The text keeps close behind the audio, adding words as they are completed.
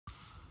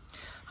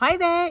Hi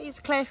there,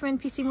 it's Claire from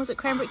NP Seymour's at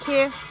Cranbrook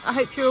here. I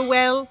hope you're all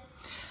well.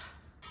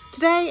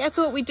 Today I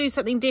thought we'd do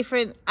something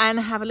different and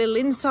have a little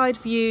inside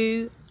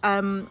view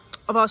of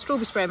our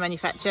strawberry sprayer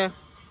manufacture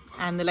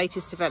and the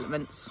latest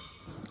developments.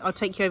 I'll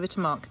take you over to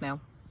Mark now.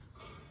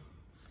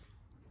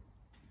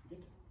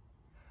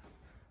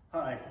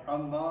 Hi,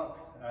 I'm Mark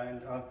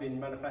and I've been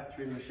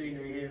manufacturing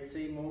machinery here at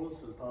Seymour's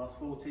for the past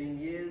 14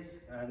 years,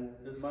 and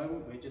at the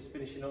moment we're just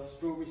finishing off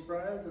strawberry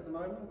sprayers at the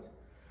moment.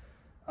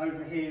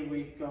 Over here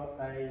we've got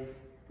a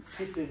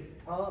kit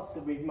of parts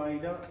that we've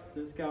made up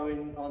that's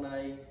going on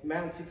a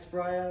mounted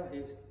sprayer.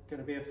 It's going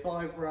to be a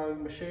 5-row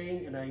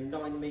machine in a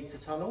 9-metre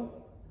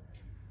tunnel.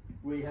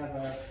 We have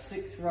a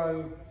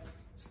 6-row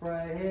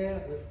sprayer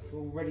here that's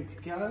all ready to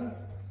go.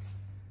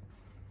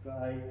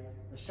 Got a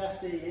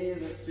chassis here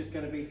that's just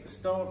going to be for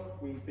stock.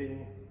 We've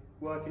been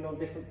working on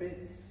different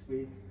bits.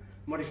 We've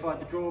modified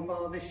the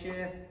drawbar this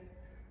year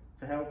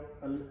to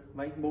help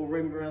make more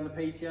room around the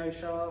PTO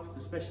shaft,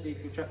 especially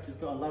if your tractor's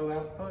got a low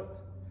output.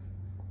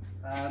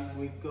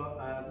 We've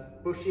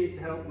got bushes to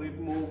help with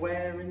more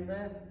wear in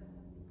there.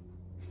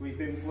 We've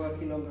been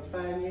working on the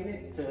fan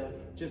units to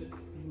just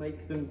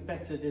make them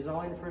better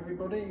designed for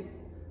everybody.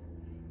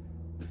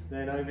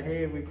 Then over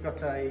here we've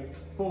got a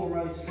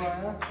 4-row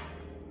sprayer,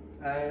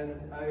 and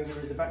over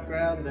in the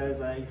background there's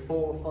a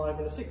 4, 5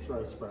 and a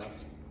 6-row sprayer.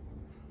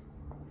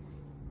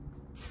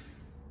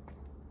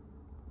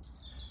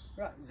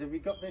 Right, so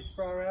we've got this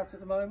sprayer out at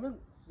the moment,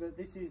 but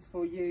this is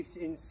for use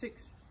in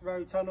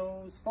 6-row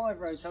tunnels,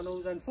 5-row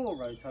tunnels and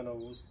 4-row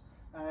tunnels.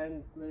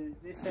 And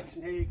this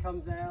section here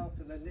comes out,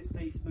 and then this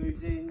piece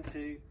moves in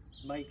to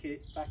make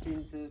it back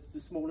into the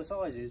smaller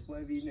sizes,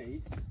 whatever you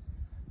need.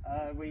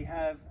 We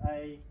have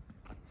a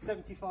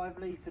 75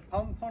 litre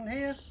pump on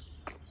here.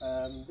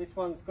 This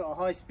one's got a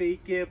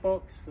high-speed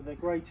gearbox for the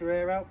greater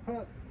air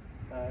output,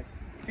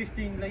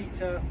 15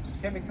 litre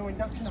chemical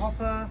induction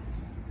hopper,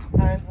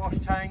 hand wash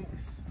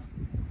tanks,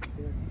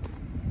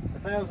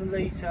 1,000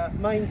 litre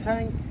main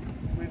tank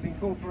with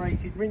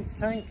incorporated rinse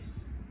tank,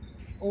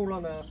 all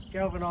on a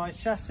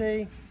galvanised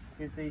chassis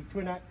with the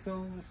twin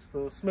axles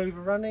for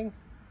smoother running,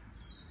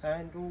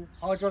 and all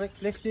hydraulic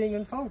lifting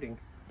and folding.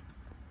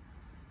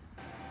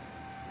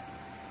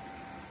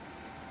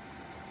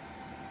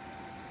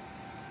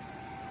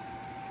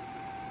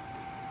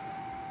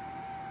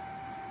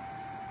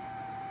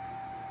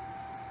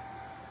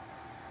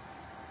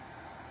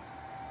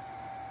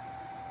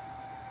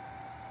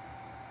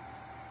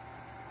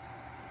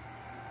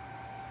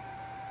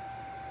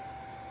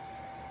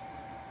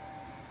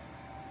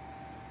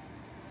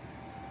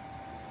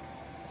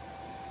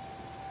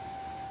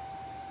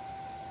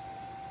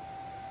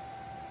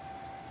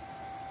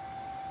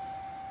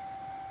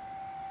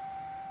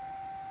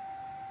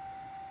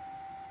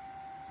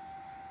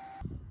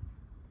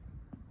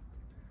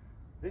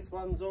 This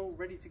one's all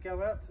ready to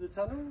go out to the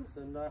tunnels,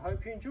 and I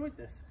hope you enjoyed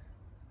this.